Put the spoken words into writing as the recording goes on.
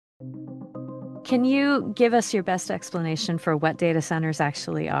Can you give us your best explanation for what data centers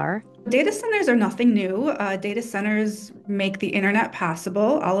actually are? Data centers are nothing new. Data centers make the internet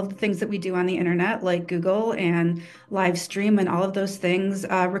possible. All of the things that we do on the internet, like Google and live stream and all of those things,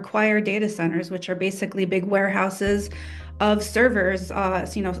 require data centers, which are basically big warehouses of servers,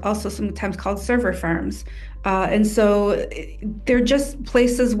 also sometimes called server farms. They're just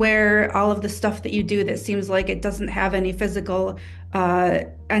places where all of the stuff that you do that seems like it doesn't have any physical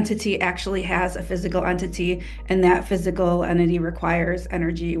entity actually has a physical entity, and that physical entity requires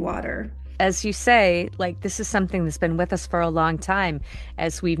energy, water. As you say, like this is something that's been with us for a long time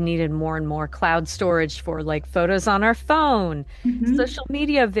as we've needed more and more cloud storage for like photos on our phone, Mhm. social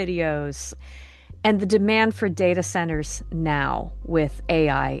media videos, and the demand for data centers now with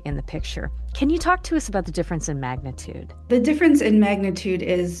AI in the picture. Can you talk to us about the difference in magnitude? The difference in magnitude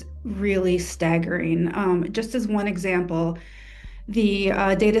is really staggering. Just as one example, the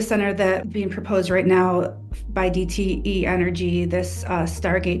data center that being proposed right now by DTE Energy, this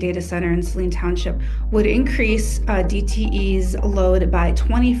Stargate data center in Saline Township, would increase DTE's load by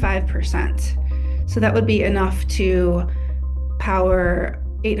 25%. So that would be enough to power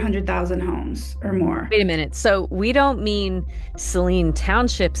 800,000 homes or more. Wait a minute. So we don't mean Saline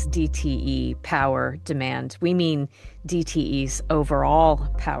Township's DTE power demand. We mean DTE's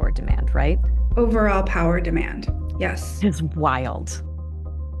overall power demand, right? Overall power demand. Yes. It's wild.